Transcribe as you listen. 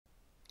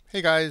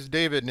Hey guys,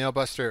 David,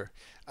 Nailbuster.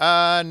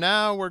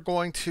 Now we're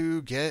going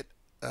to get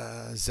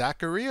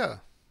Zaccaria.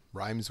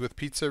 Rhymes with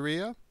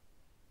pizzeria.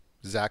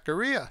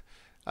 Zaccaria.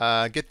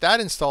 Get that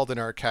installed in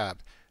our cab.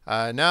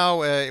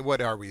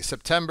 What are we?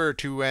 September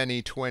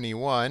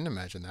 2021.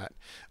 Imagine that.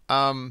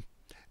 Um,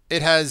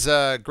 it has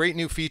great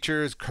new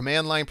features,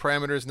 command line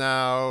parameters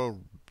now,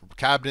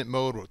 cabinet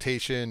mode,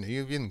 rotation,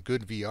 even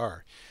good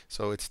VR.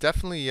 So it's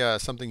definitely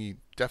something you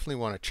definitely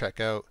want to check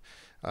out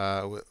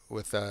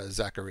with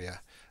Zaccaria.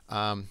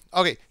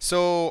 Okay,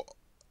 so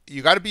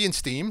you got to be in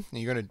Steam.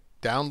 You're going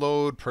to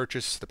download,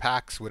 purchase the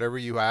packs, whatever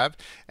you have,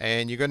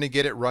 and you're going to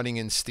get it running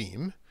in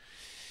Steam.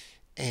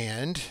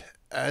 And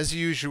as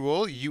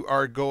usual, you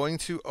are going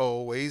to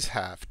always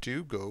have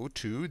to go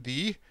to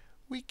the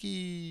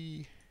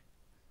wiki,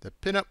 the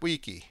PinUP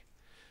wiki.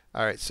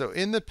 All right, so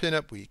in the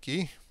PinUP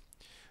wiki,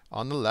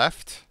 on the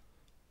left,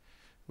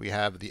 we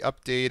have the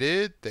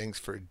updated. Thanks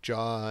for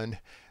John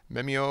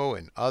Memio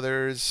and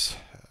others,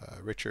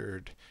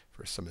 Richard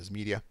for some of his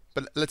media.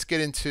 But let's get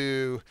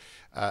into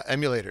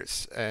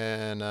emulators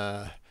and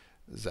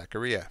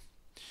Zaccaria.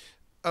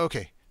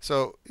 Okay,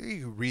 so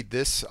you read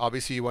this.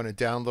 Obviously, you want to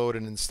download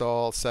and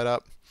install,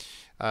 setup.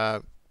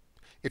 Uh,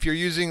 if you're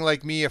using,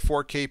 like me, a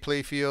 4K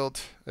playfield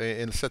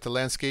and set to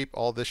landscape,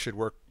 all this should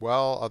work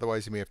well.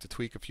 Otherwise, you may have to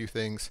tweak a few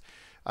things.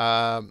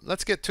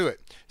 Let's get to it.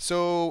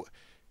 So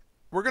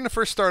we're going to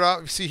first start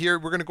off, see here,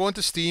 we're going to go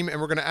into Steam and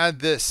we're going to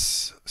add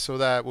this so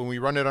that when we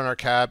run it on our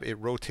cab, it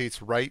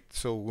rotates right.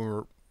 So when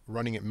we're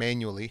running it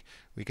manually,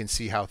 we can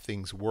see how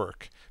things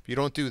work. If you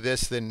don't do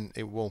this, then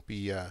it won't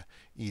be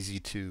easy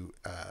to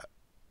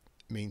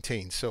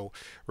maintain. So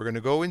we're going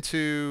to go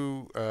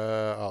into,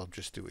 I'll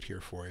just do it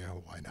here for you.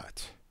 Why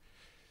not?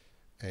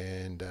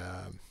 And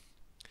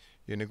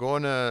you're going to go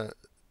into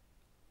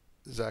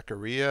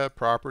Zaccaria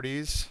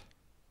properties,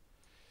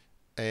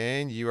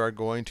 and you are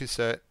going to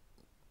set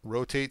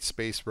rotate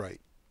space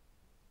right.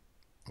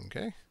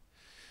 Okay.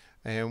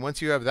 And once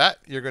you have that,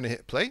 you're going to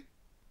hit play.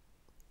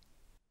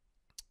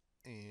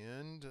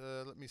 And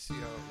let me see how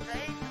it looks.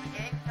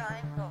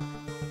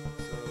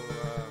 So,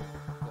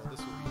 well,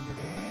 this will be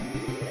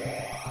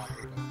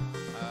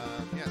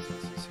yes,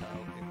 this is how it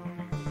will be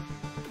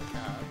in the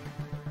cab.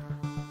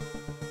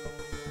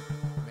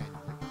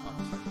 Manually.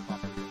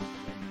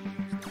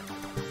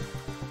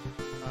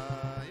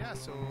 Yeah,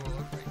 so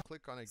if I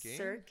click on a game,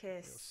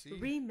 Circus you'll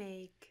see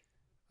remake.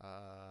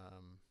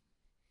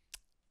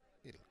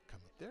 it'll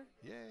come up there.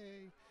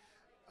 Yay!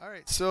 All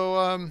right,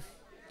 so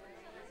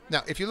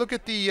now, if you look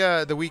at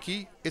the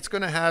wiki, it's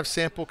going to have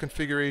sample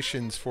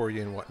configurations for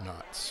you and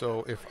whatnot.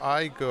 So if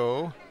I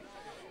go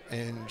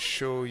and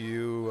show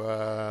you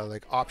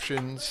like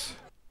options,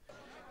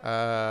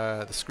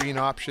 the screen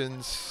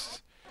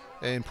options,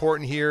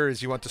 important here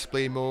is you want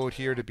display mode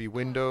here to be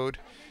windowed.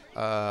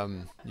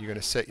 You're going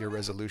to set your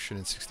resolution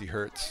in 60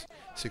 hertz,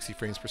 60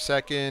 frames per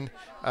second.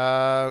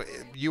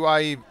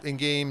 UI in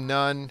game,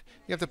 none.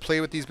 You have to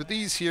play with these, but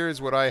these here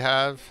is what I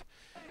have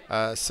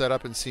set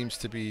up and seems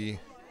to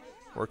be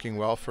working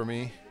well for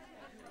me.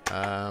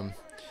 Then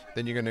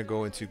you're going to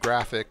go into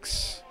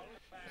graphics,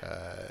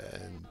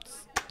 and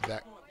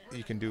that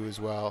you can do as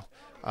well.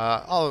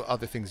 All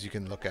other things you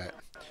can look at.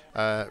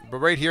 But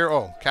right here,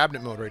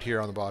 cabinet mode right here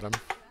on the bottom.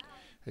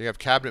 You have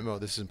cabinet mode.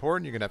 This is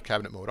important. You're going to have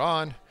cabinet mode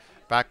on.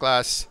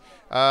 Backglass.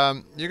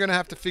 You're going to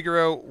have to figure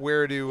out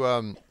where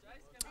to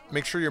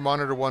make sure your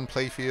monitor 1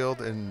 playfield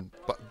and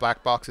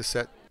black box is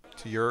set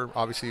to your.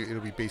 Obviously,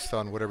 it'll be based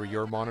on whatever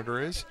your monitor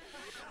is.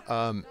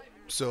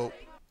 So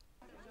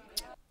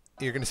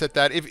you're going to set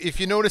that. If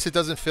you notice it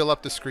doesn't fill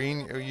up the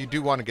screen, you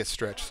do want to get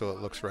stretched so it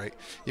looks right.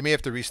 You may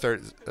have to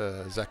restart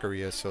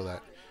Zaccaria so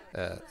that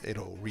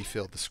it'll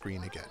refill the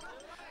screen again.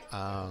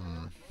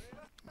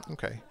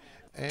 Okay.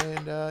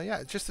 And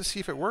yeah, just to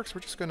see if it works,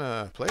 we're just going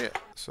to play it.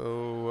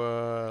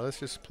 So let's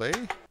just play.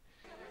 And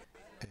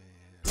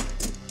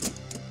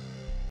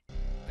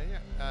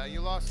yeah,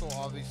 you'll also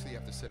obviously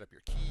have to set up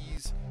your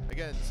keys.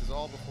 Again, this is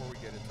all before we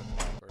get into the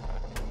popper.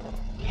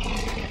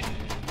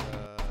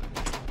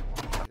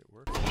 And it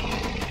works.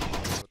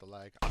 With the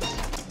lag and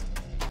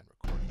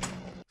recording.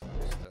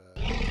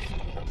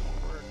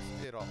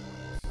 It all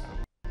works.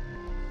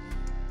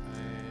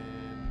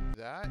 And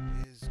that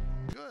is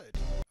good.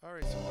 All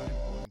right, so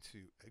I'm going to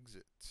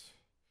exit.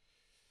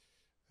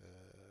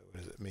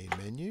 What is it? Main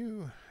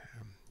menu.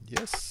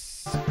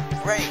 Yes.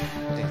 Great.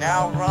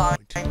 Now run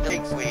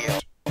big wheel.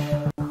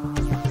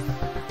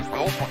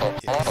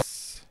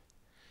 Yes.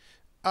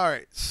 All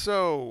right.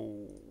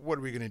 So what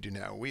are we going to do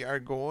now? We are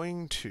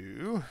going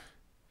to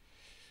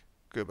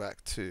go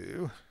back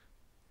to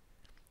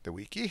the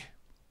wiki.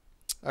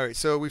 All right.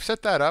 So we've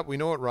set that up. We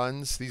know it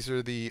runs. These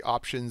are the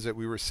options that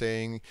we were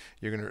saying.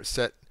 You're going to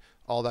set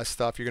all that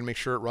stuff. You're going to make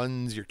sure it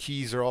runs. Your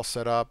keys are all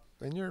set up,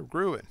 and you're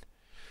grooving.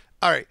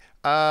 All right.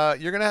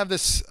 You're going to have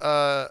this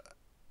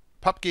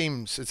pup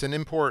games. It's an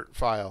import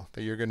file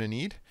that you're going to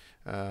need.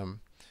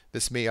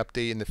 This may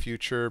update in the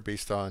future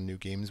based on new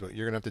games, but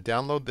you're going to have to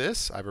download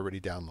this. I've already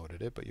downloaded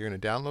it, but you're going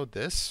to download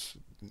this,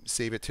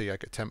 save it to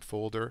like a temp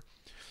folder.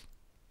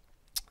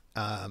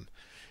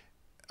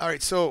 All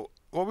right, so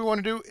what we want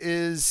to do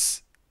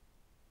is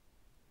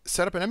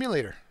set up an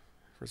emulator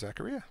for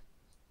Zaccaria.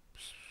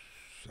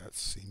 That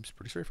seems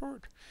pretty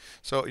straightforward.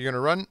 So you're going to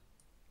run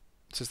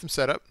system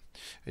setup,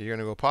 and you're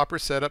going to go Popper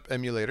setup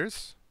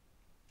emulators.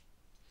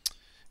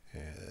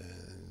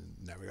 And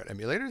now we got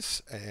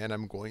emulators, and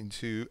I'm going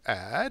to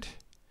add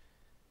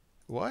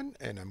one,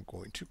 and I'm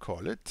going to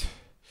call it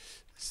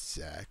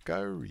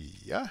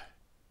Zaccaria.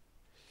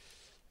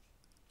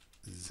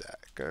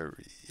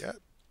 Zaccaria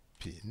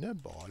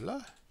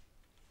Pinaballa.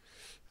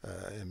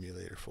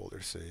 Emulator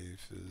folder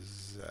save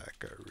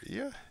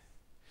Zaccaria.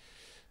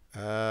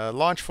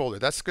 Launch folder,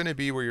 that's going to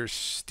be where your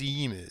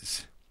Steam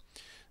is.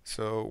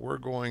 So we're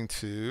going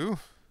to,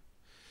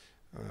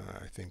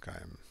 I think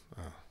I'm,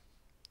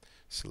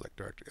 select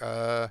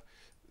directory.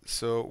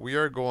 So we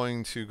are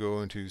going to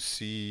go into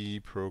C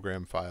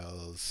program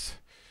files,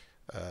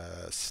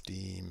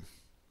 Steam,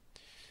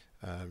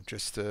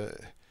 just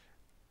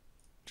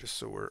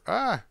so we're,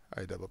 I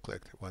double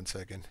clicked, 1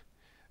 second.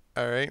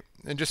 All right,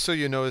 and just so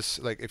you notice,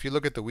 like if you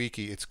look at the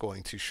wiki, it's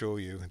going to show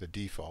you the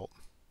default.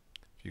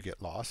 If you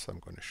get lost, I'm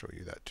going to show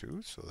you that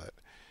too, so that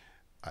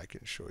I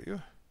can show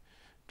you.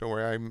 Don't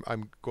worry,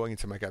 I'm going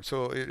into my cap.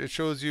 So it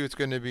shows you it's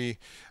going to be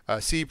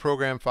C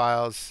program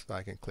files.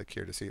 I can click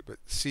here to see it, but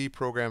C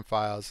program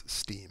files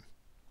Steam.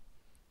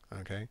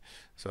 Okay,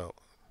 so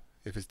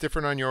if it's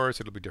different on yours,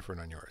 it'll be different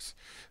on yours.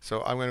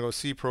 So I'm going to go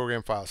C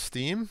program files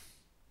Steam,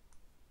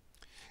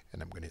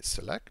 and I'm going to hit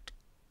select.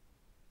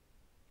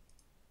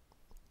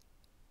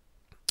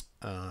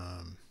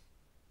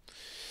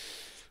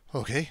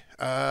 Okay,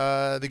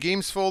 the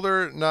games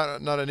folder, not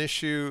an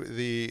issue.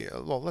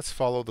 Well, let's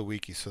follow the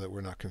wiki so that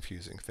we're not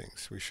confusing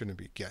things. We shouldn't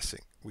be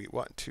guessing. We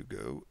want to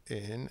go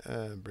in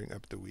and bring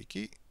up the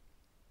wiki.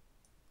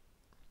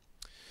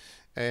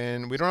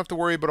 And we don't have to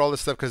worry about all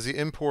this stuff because the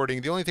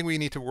importing, the only thing we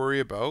need to worry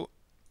about,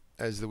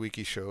 as the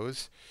wiki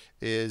shows,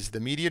 is the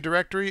media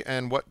directory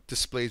and what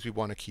displays we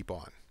want to keep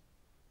on.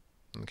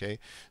 Okay,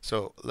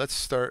 so let's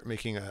start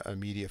making a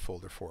media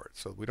folder for it.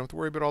 So we don't have to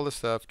worry about all this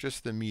stuff,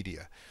 just the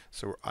media.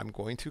 So I'm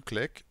going to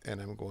click, and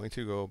I'm going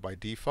to go by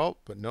default,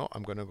 but no,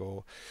 I'm going to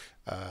go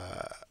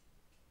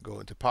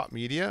into Pop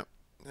Media,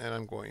 and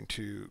I'm going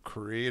to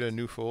create a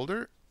new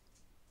folder.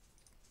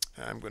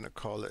 I'm going to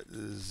call it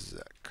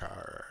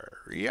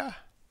Zaccaria,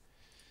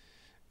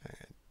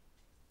 and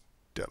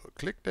double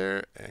click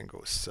there, and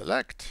go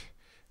select,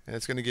 and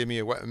it's going to give me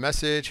a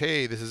message.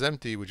 Hey, this is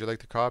empty. Would you like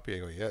to copy? I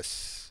go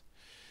yes.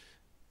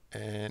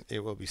 And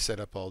it will be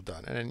set up all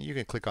done. And you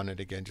can click on it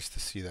again just to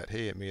see that,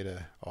 hey, it made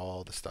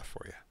all the stuff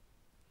for you.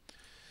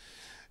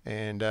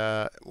 And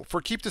for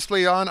keep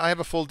display on, I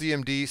have a full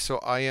DMD, so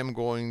I am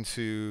going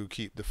to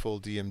keep the full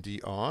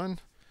DMD on.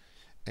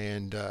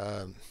 And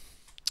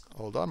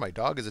hold on, my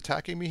dog is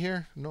attacking me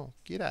here. No,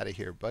 get out of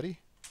here,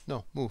 buddy.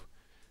 No, move.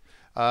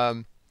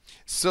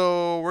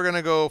 So we're going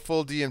to go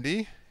full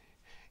DMD.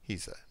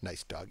 He's a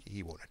nice dog.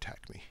 He won't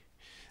attack me.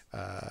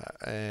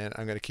 And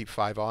I'm going to keep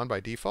 5 on by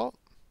default.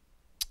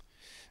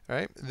 All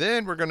right,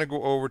 then we're going to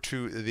go over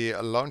to the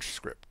launch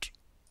script.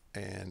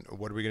 And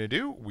what are we going to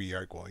do? We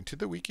are going to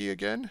the wiki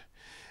again,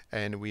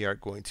 and we are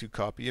going to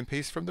copy and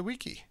paste from the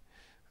wiki,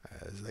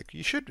 as like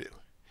you should do.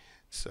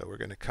 So we're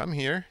going to come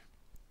here,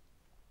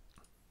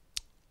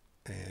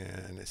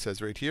 and it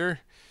says right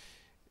here,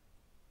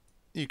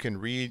 you can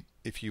read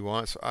if you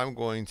want. So I'm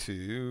going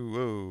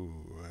to,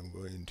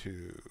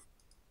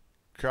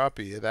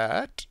 copy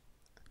that,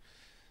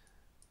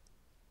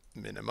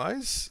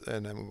 minimize,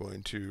 and I'm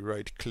going to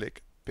right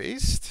click,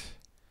 paste.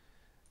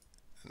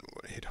 And I'm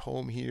going to hit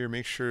home here,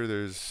 make sure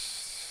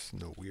there's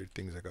no weird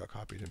things I got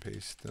copied and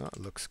pasted. No, it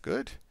looks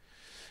good.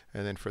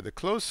 And then for the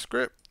close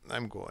script,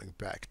 I'm going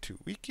back to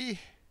wiki,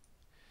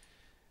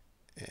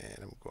 and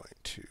I'm going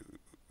to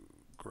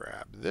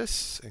grab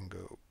this and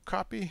go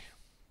copy.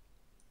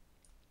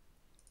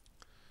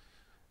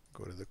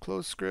 Go to the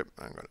close script,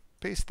 I'm going to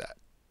paste that.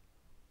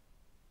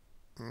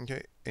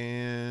 Okay,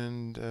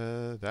 and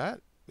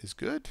that is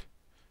good.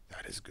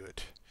 That is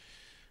good.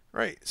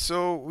 Right,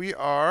 so we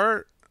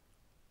are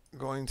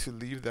going to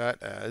leave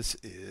that as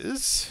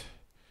is,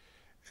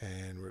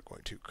 and we're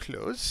going to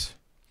close.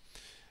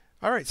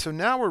 All right, so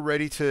now we're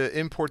ready to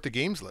import the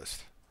games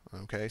list.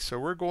 Okay, so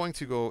we're going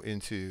to go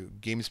into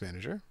Games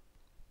Manager.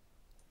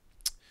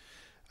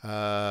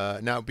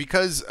 Now,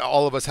 because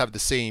all of us have the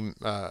same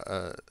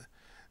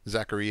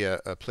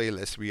Zaccaria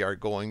playlist, we are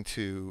going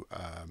to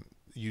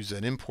use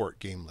an import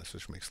game list,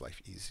 which makes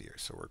life easier.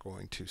 So we're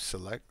going to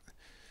select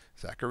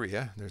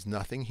Zaccaria. There's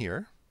nothing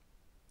here.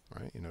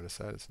 Right, you notice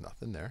that it's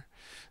nothing there.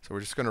 So we're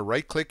just going to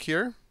right click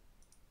here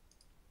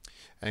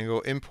and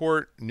go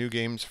import new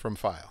games from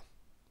file.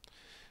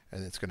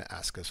 And it's going to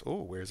ask us,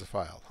 oh, where's the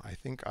file? I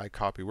think I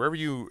copy wherever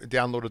you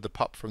downloaded the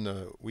pup from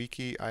the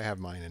wiki. I have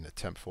mine in a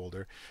temp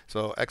folder.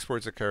 So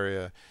export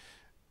Zaccaria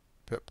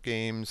pup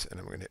games, and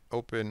I'm going to hit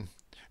open.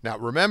 Now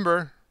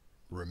remember,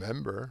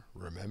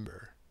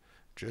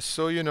 just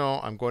so you know,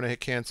 I'm going to hit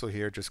cancel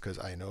here just because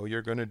I know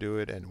you're going to do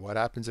it. And what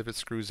happens if it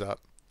screws up?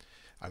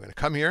 I'm going to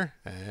come here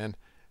and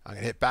I'm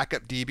going to hit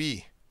backup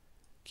DB.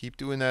 Keep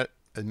doing that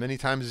as many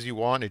times as you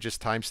want. It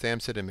just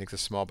timestamps it and makes a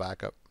small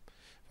backup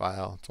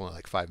file. It's only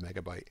like 5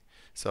 megabyte.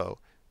 So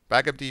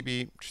backup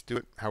DB, just do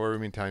it however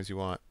many times you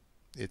want.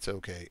 It's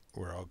okay.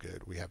 We're all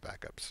good. We have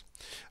backups.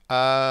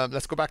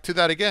 Let's go back to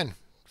that again.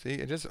 See,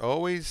 it is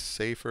always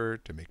safer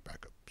to make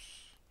backups.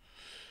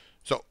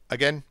 So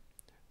again,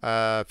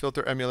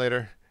 filter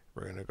emulator.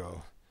 We're going to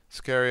go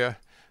Zaccaria.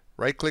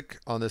 Right click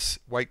on this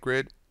white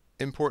grid,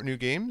 import new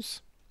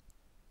games.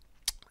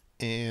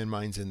 And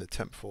mine's in the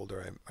temp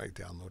folder. I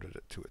downloaded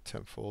it to a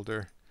temp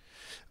folder.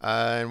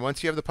 And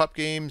once you have the pup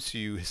games,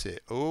 you say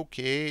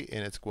OK,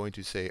 and it's going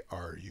to say,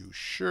 are you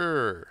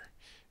sure?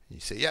 And you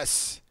say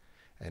yes.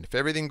 And if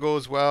everything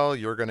goes well,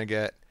 you're going to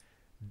get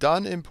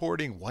done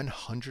importing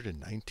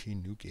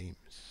 119 new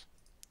games.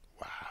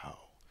 Wow.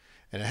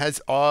 And it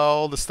has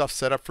all the stuff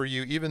set up for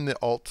you, even the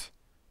alt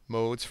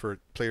modes for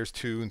players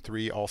 2 and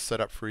 3 all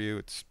set up for you.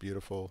 It's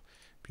beautiful,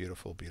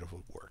 beautiful,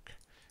 beautiful work.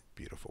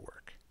 Beautiful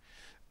work.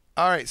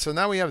 All right, so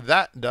now we have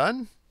that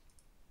done.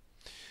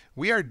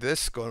 We are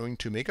going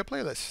to make a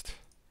playlist.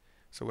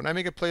 So when I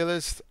make a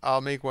playlist,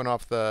 I'll make one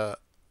off the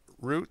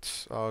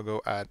roots. I'll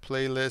go add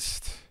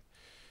playlist.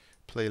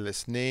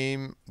 Playlist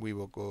name, we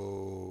will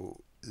go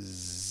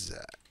Zaccaria.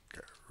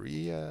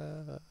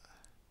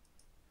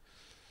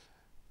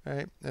 All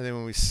right, and then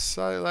when we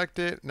select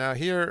it, now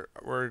here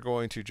we're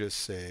going to just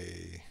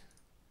say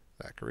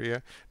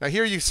Zaccaria. Now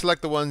here you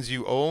select the ones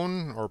you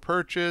own or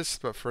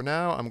purchased, but for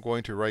now I'm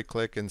going to right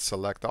click and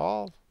select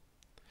all,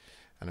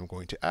 and I'm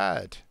going to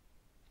add.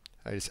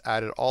 I just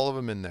added all of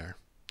them in there.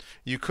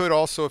 You could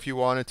also, if you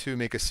wanted to,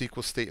 make a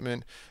SQL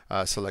statement,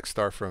 select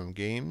star from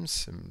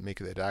games and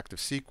make it active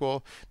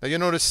SQL. Now you'll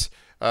notice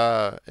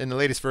in the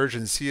latest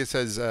version, see it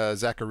says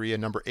Zaccaria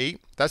number 8.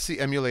 That's the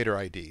emulator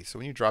ID. So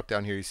when you drop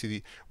down here, you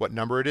see what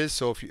number it is.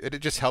 So if it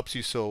just helps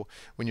you. So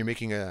when you're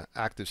making an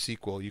active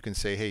SQL, you can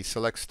say, hey,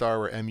 select star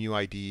where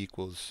MUID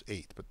equals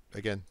 8. But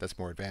again, that's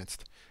more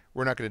advanced.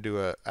 We're not going to do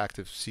an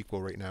active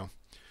SQL right now.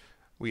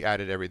 We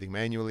added everything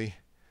manually,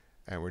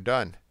 and we're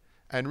done.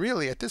 And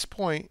really, at this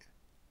point,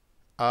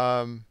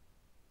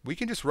 we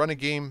can just run a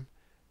game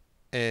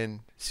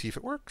and see if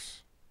it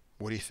works.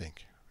 What do you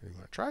think? We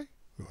want to try?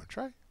 We want to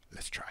try?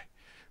 Let's try.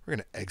 We're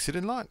going to exit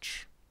and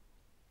launch.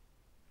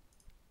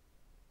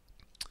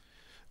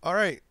 All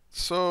right.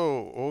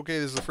 So, okay,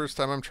 this is the first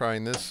time I'm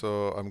trying this,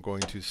 so I'm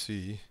going to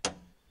see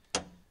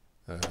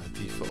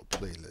default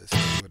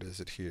playlist. What is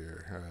it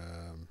here?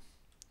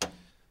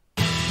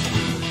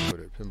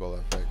 Put it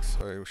Pinball FX.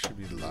 Oh, it should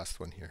be the last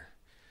one here.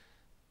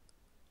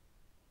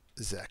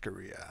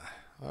 Zaccaria.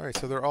 All right,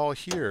 so they're all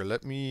here.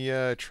 Let me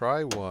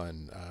try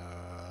one.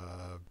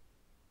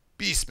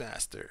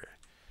 Beastmaster.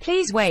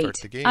 Please wait.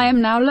 I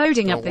am now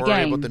loading up the game. Don't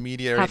worry about the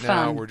media right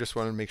now. Fun. We just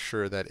want to make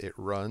sure that it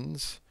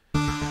runs.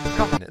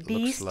 And it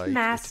looks like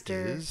it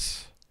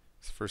is.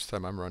 It's the first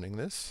time I'm running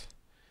this.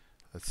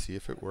 Let's see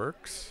if it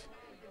works.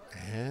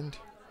 And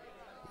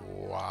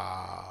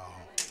wow,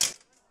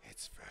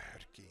 it's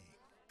working.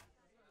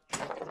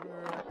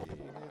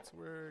 It's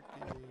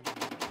working.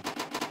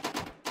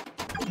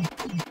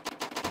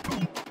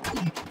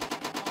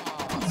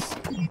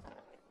 Awesome.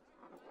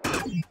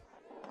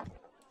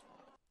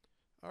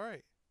 All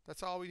right,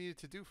 that's all we needed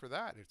to do for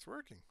that. It's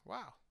working.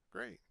 Wow,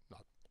 great.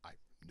 Not, I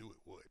knew it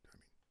would. I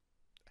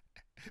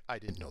mean, I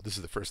didn't know. This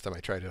is the first time I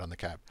tried it on the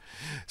cab.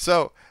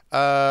 So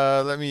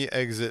let me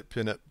exit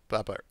PinUP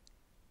Popper.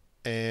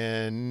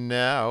 And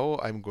now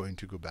I'm going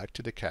to go back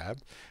to the cab.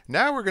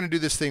 Now we're going to do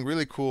this thing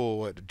really cool,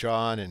 what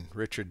John and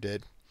Richard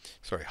did.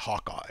 Sorry,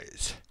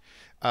 Hawkeyes.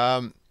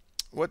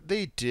 What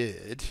they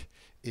did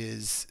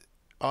is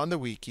on the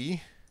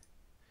wiki,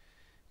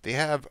 they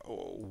have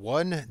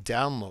one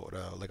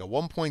download, like a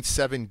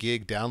 1.7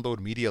 gig download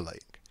media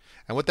link.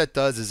 And what that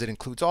does is it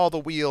includes all the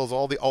wheels,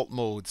 all the alt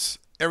modes,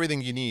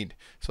 everything you need,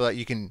 so that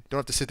you don't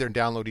have to sit there and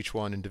download each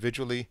one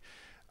individually.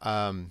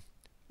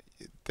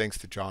 Thanks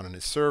to John and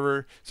his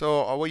server.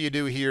 So what you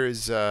do here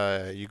is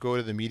you go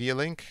to the media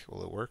link.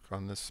 Will it work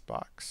on this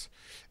box?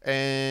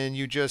 And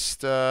you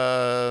just,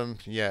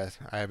 yeah,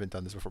 I haven't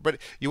done this before, but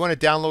you want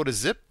to download a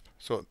zip.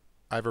 So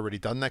I've already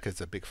done that because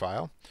it's a big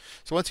file.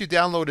 So once you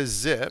download a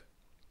zip,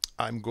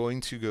 I'm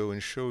going to go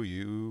and show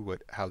you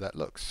how that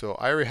looks. So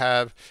I already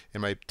have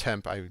in my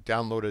temp, I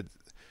downloaded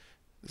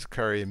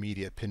Zaccaria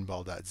Media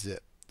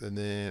Pinball.zip. And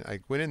then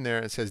I went in there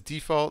and it says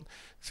default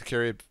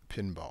Zaccaria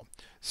Pinball.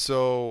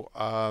 So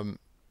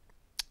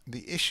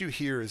the issue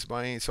here is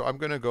so I'm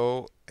going to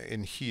go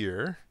in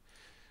here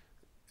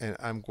and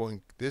I'm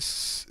going,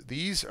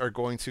 these are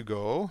going to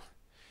go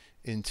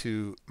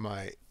into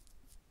my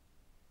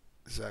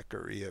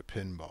Zaccaria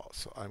Pinball.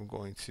 So I'm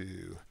going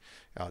to,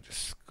 I'll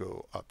just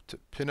go up to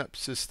PinUP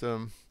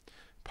System,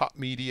 Pop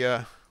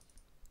Media.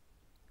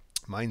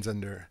 Mine's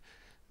under,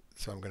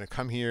 so I'm going to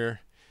come here,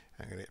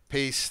 I'm going to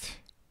paste,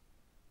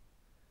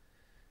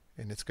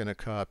 and it's going to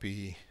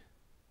copy.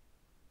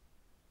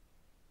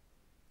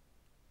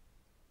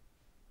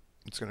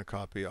 It's going to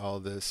copy all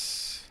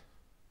this.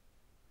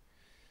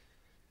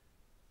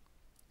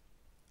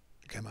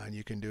 Come on,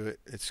 you can do it.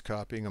 It's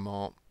copying them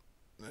all.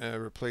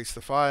 Replace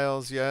the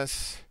files,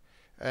 yes.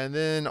 And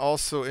then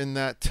also in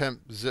that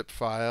temp zip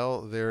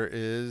file, there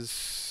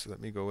is,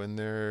 let me go in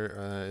there,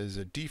 is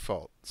a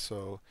default.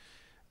 So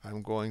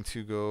I'm going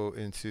to go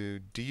into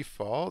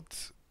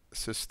default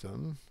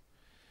system.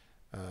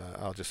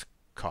 I'll just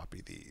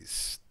copy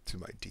these to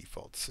my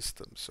default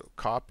system. So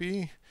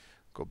copy,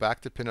 go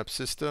back to PinUP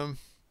system,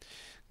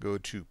 go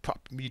to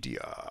pop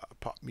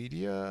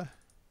media,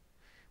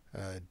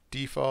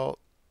 default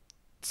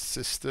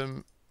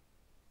system,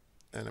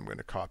 and I'm going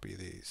to copy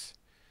these.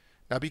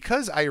 Now,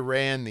 because I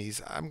ran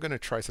these, I'm going to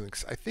try something.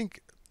 'Cause I think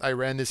I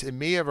ran this. It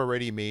may have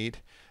already made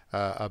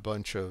a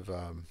bunch of,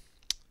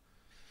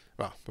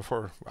 well,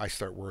 before I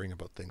start worrying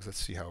about things,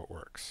 let's see how it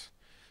works.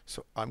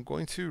 So I'm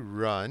going to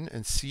run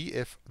and see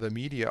if the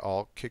media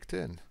all kicked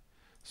in.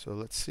 So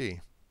let's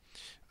see.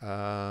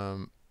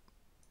 We're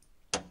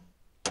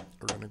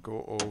going to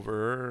go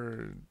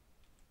over.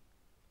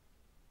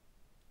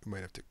 We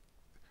might have to.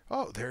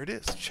 Oh, there it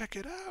is. Check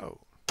it out.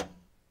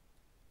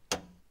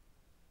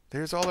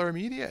 There's all our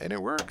media, and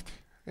it worked.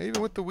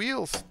 Even with the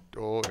wheels.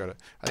 Oh,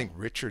 I think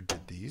Richard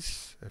did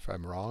these. If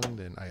I'm wrong,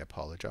 then I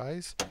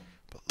apologize.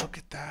 But look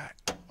at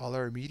that. All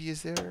our media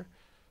is there.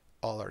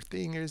 All our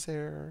thing is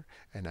there.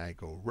 And I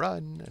go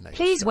run. And I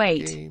Please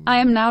wait. I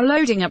am now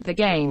loading up the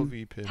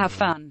game. Have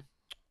fun.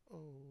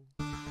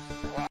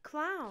 Oh.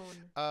 Clown.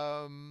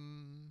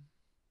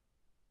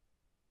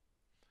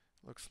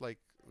 Looks like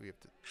we have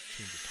to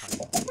change the time.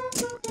 But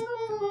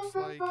it looks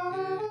like it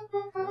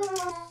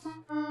works.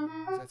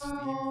 Is that steam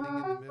thing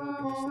in the middle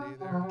going to stay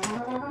there?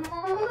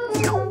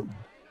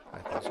 I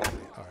think so.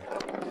 All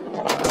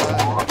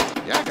right.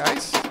 Yeah,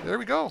 guys. There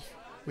we go.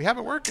 We have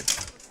it working.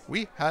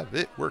 We have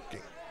it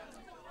working.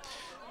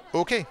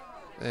 Okay.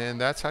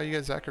 And that's how you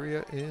get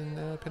Zaccaria in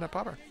PinUP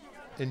Popper.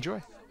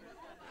 Enjoy.